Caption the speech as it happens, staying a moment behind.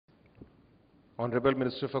Honorable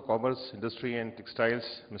Minister for Commerce, Industry and Textiles,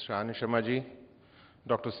 Mr. Anand Sharma ji,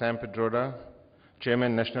 Dr. Sam Pedroda,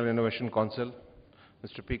 Chairman, National Innovation Council,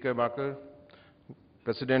 Mr. P.K. Bakar,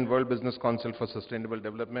 President, World Business Council for Sustainable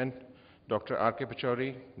Development, Dr. R.K.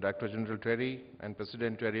 Pachauri, Director General TERI and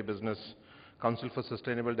President TERI Business Council for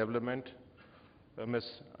Sustainable Development, Ms.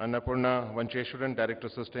 Annapurna Vancheshwaran, Director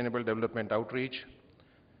Sustainable Development Outreach,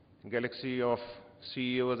 galaxy of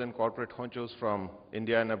CEOs and corporate honchos from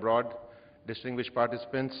India and abroad, distinguished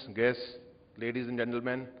participants, guests, ladies and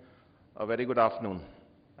gentlemen, a very good afternoon.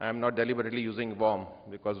 I am not deliberately using warm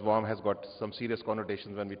because warm has got some serious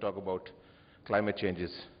connotations when we talk about climate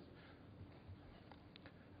changes.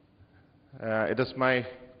 It is my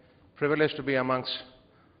privilege to be amongst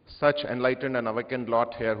such enlightened and awakened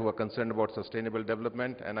lot here who are concerned about sustainable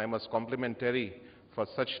development, and I must compliment TERI for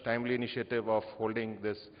such timely initiative of holding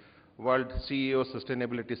this World CEO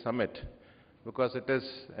Sustainability Summit, because it is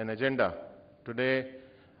an agenda. Today,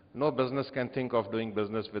 no business can think of doing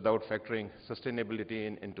business without factoring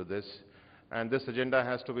sustainability into this. And this agenda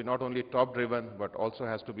has to be not only top-driven, but also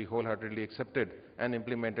has to be wholeheartedly accepted and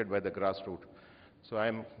implemented by the grassroots. So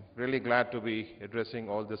I'm really glad to be addressing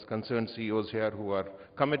all these concerned CEOs here who are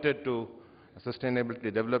committed to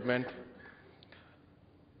sustainability development.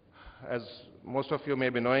 As most of you may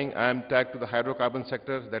be knowing, I am tagged to the hydrocarbon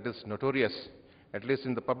sector that is notorious, at least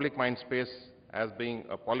in the public mind space, as being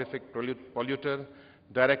a prolific polluter,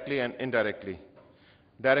 directly and indirectly.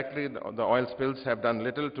 Directly, the oil spills have done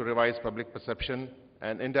little to revise public perception,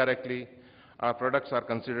 and indirectly, our products are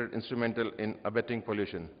considered instrumental in abetting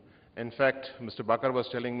pollution. In fact, Mr. Bakar was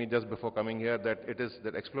telling me just before coming here that it is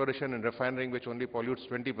the exploration and refining which only pollutes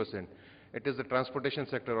 20%. It is the transportation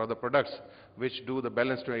sector or the products which do the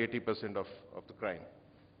balance to 80% of the crime.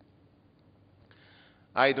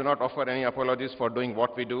 I do not offer any apologies for doing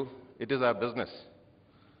what we do. It is our business.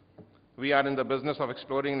 We are in the business of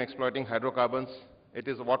exploring and exploiting hydrocarbons. It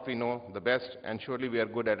is what we know the best, and surely we are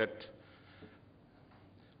good at it.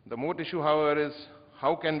 The moot issue, however, is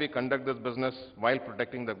how can we conduct this business while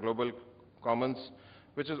protecting the global commons,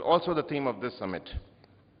 which is also the theme of this summit.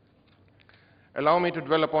 Allow me to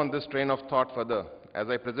dwell upon this train of thought further as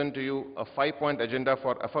I present to you a 5-point agenda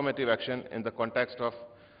for affirmative action in the context of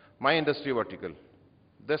my industry vertical.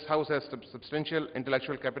 This House has substantial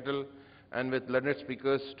intellectual capital, and with learned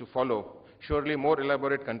speakers to follow, surely more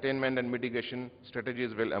elaborate containment and mitigation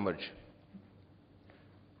strategies will emerge.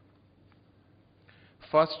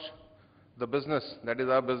 First, the business, that is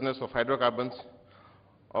our business of hydrocarbons,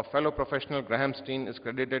 our fellow professional Graham Steen is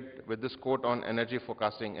credited with this quote on energy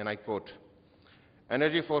forecasting, and I quote,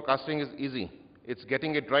 "Energy forecasting is easy. It's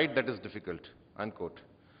getting it right that is difficult," unquote.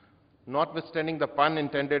 Notwithstanding the pun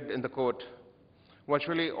intended in the quote,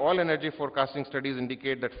 virtually all energy forecasting studies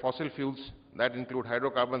indicate that fossil fuels that include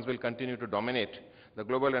hydrocarbons will continue to dominate the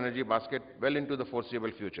global energy basket well into the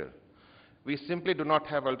foreseeable future. We simply do not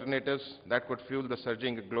have alternatives that could fuel the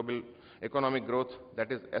surging global economic growth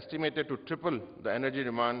that is estimated to triple the energy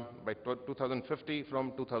demand by 2050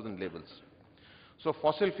 from 2000 levels. So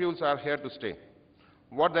fossil fuels are here to stay.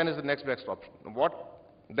 What then is the next best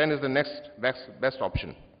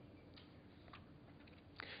option?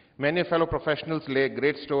 Many fellow professionals lay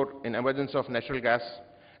great store in emergence of natural gas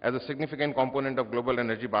as a significant component of global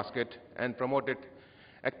energy basket and promote it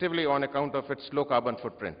actively on account of its low carbon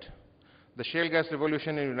footprint. The shale gas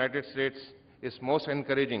revolution in the United States is most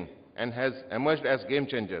encouraging and has emerged as game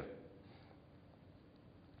changer.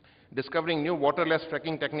 Discovering new waterless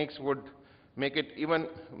fracking techniques would make it even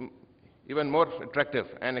more attractive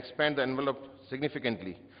and expand the envelope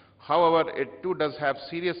significantly. However, it too does have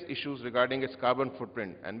serious issues regarding its carbon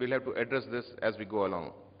footprint, and we'll have to address this as we go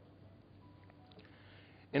along.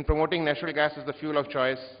 In promoting natural gas as the fuel of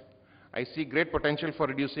choice, I see great potential for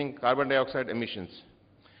reducing carbon dioxide emissions,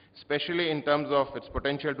 especially in terms of its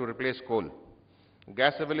potential to replace coal.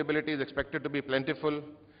 Gas availability is expected to be plentiful,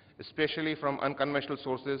 especially from unconventional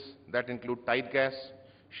sources that include tight gas,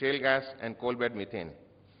 shale gas, and coal bed methane.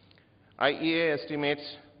 IEA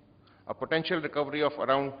estimates a potential recovery of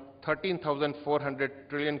around 13,400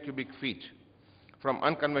 trillion cubic feet from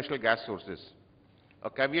unconventional gas sources. A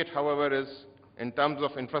caveat, however, is in terms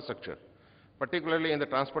of infrastructure, particularly in the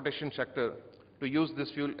transportation sector, to use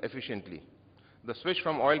this fuel efficiently. The switch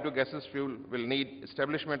from oil to gaseous fuel will need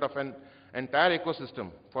establishment of an entire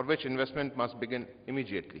ecosystem for which investment must begin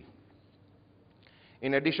immediately.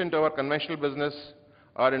 In addition to our conventional business,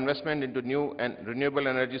 our investment into new and renewable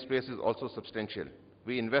energy space is also substantial.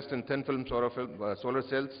 We invest in thin-film solar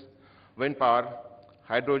cells, wind power,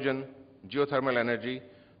 hydrogen, geothermal energy,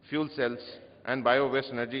 fuel cells, and bio-waste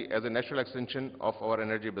energy as a natural extension of our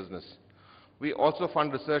energy business. We also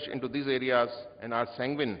fund research into these areas and are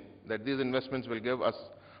sanguine that these investments will give us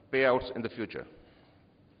payouts in the future.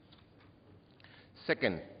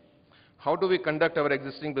 Second, how do we conduct our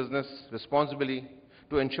existing business responsibly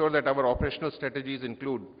to ensure that our operational strategies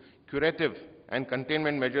include curative and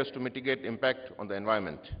containment measures to mitigate impact on the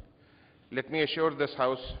environment? Let me assure this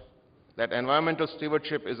House that environmental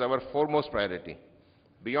stewardship is our foremost priority.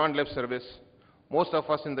 Beyond lip service, most of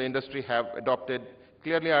us in the industry have adopted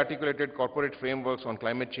clearly articulated corporate frameworks on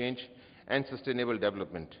climate change and sustainable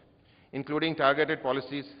development, including targeted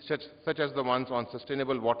policies such as the ones on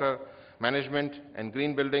sustainable water management and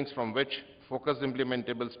green buildings, from which focused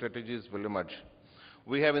implementable strategies will emerge.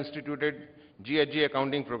 We have instituted GHG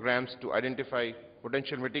accounting programs to identify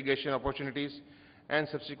potential mitigation opportunities and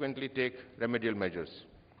subsequently take remedial measures.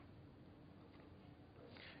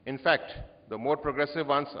 In fact, the more progressive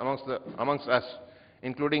ones amongst us,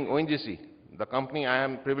 including ONGC, the company I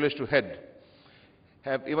am privileged to head,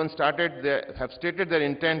 have stated their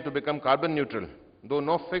intent to become carbon neutral, though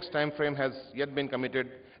no fixed time frame has yet been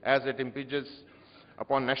committed, as it impinges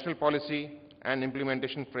upon national policy and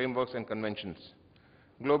implementation frameworks and conventions.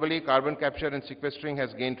 Globally, carbon capture and sequestering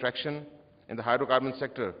has gained traction in the hydrocarbon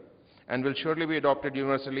sector and will surely be adopted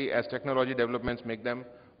universally as technology developments make them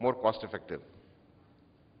more cost-effective.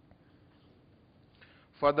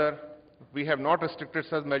 Further, we have not restricted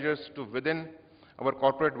such measures to within our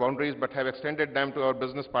corporate boundaries, but have extended them to our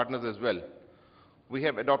business partners as well. We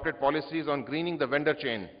have adopted policies on greening the vendor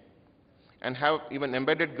chain and have even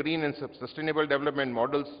embedded green and sustainable development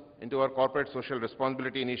models into our corporate social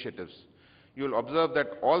responsibility initiatives. You will observe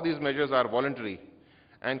that all these measures are voluntary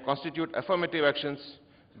and constitute affirmative actions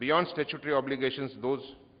beyond statutory obligations,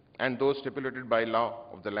 those stipulated by law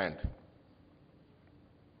of the land.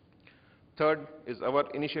 Third is our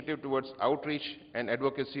initiative towards outreach and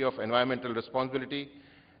advocacy of environmental responsibility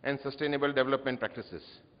and sustainable development practices.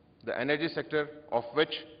 The energy sector, of which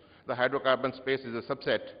the hydrocarbon space is a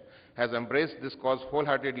subset, has embraced this cause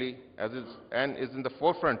wholeheartedly and is in the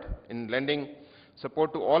forefront in lending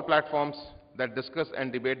support to all platforms that discuss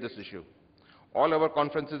and debate this issue. All our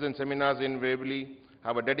conferences and seminars invariably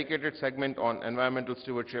have a dedicated segment on environmental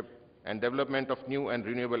stewardship and development of new and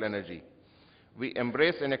renewable energy. We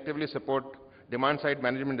embrace and actively support demand-side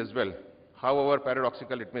management as well, however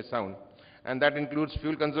paradoxical it may sound, and that includes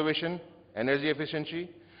fuel conservation, energy efficiency,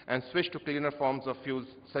 and switch to cleaner forms of fuels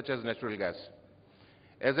such as natural gas.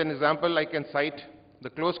 As an example, I can cite the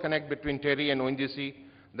close connect between TERI and ONGC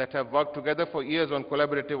that have worked together for years on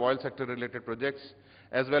collaborative oil sector-related projects,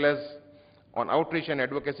 as well as on outreach and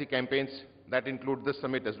advocacy campaigns that include this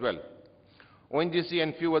summit as well. ONGC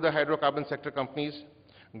and few other hydrocarbon sector companies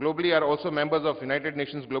globally are also members of United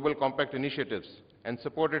Nations Global Compact initiatives and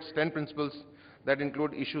support its 10 principles that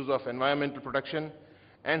include issues of environmental protection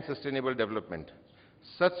and sustainable development.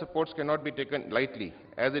 Such supports cannot be taken lightly,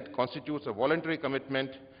 as it constitutes a voluntary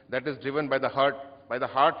commitment that is driven by the heart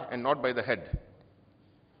and not by the head.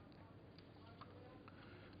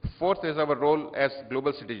 Fourth is our role as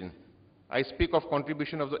global citizen. I speak of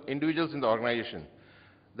contribution of the individuals in the organization.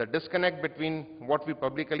 The disconnect between what we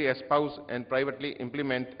publicly espouse and privately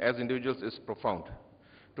implement as individuals is profound.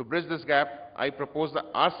 To bridge this gap, I propose the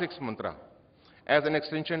R6 mantra as an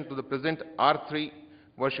extension to the present R3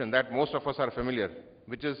 version that most of us are familiar,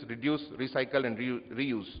 which is reduce, recycle, and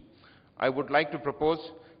reuse. I would like to propose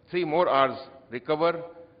 3 more Rs: recover,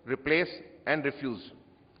 replace, and refuse.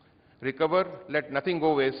 Recover, let nothing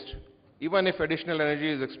go waste. Even if additional energy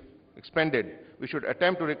is expended, we should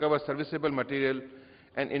attempt to recover serviceable material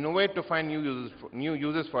and innovate to find new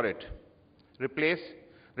uses for it. Replace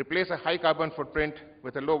a high carbon footprint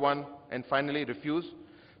with a low one. And finally, refuse.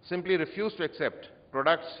 Simply refuse to accept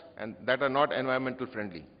products that are not environmental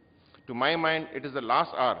friendly. To my mind, it is the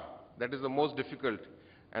last R that is the most difficult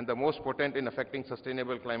and the most potent in affecting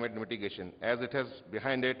sustainable climate mitigation, as it has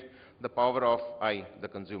behind it the power of I, the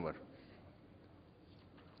consumer.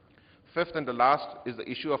 Fifth and the last is the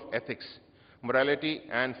issue of ethics, morality,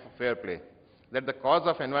 and fair play. That the cause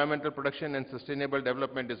of environmental protection and sustainable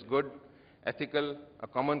development is good, ethical, a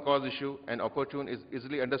common cause issue, and opportune is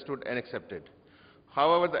easily understood and accepted.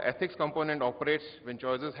 However, the ethics component operates when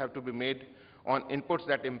choices have to be made on inputs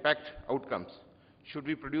that impact outcomes. Should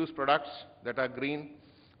we produce products that are green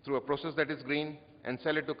through a process that is green and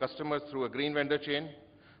sell it to customers through a green vendor chain?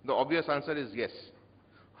 The obvious answer is yes.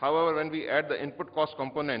 However, when we add the input cost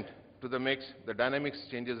component to the mix, the dynamics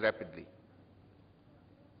changes rapidly.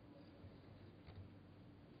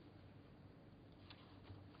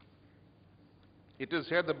 It is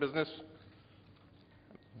here the business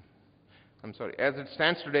As it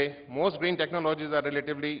stands today, most green technologies are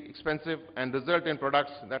relatively expensive and result in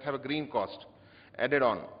products that have a green cost added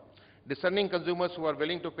on. Discerning consumers who are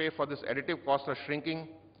willing to pay for this additive cost are shrinking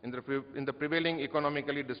in the prevailing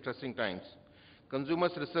economically distressing times.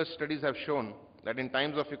 Consumers' research studies have shown that in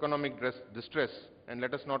times of economic distress, and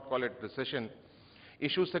let us not call it recession,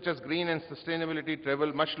 issues such as green and sustainability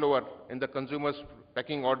travel much lower in the consumer's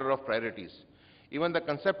pecking order of priorities. Even the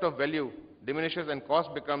concept of value diminishes and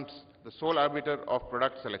cost becomes the sole arbiter of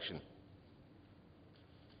product selection.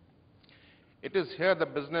 It is here the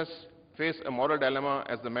business face a moral dilemma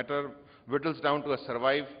as the matter whittles down to a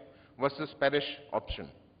survive versus perish option.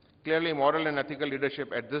 Clearly, moral and ethical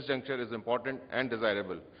leadership at this juncture is important and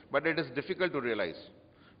desirable, but it is difficult to realize.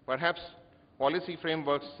 Perhaps policy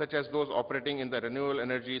frameworks such as those operating in the renewable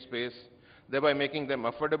energy space, thereby making them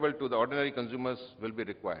affordable to the ordinary consumers, will be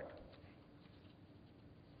required.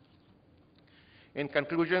 In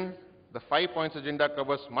conclusion, the 5 points agenda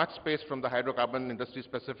covers much space from the hydrocarbon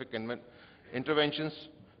industry-specific interventions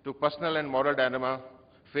to personal and moral dilemma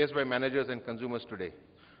faced by managers and consumers today.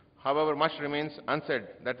 However, much remains unsaid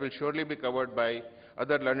that will surely be covered by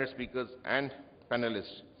other learned speakers and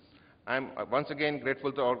panelists. I am once again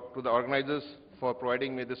grateful to the organizers for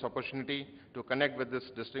providing me this opportunity to connect with this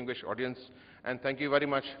distinguished audience, and thank you very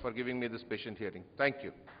much for giving me this patient hearing. Thank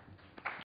you.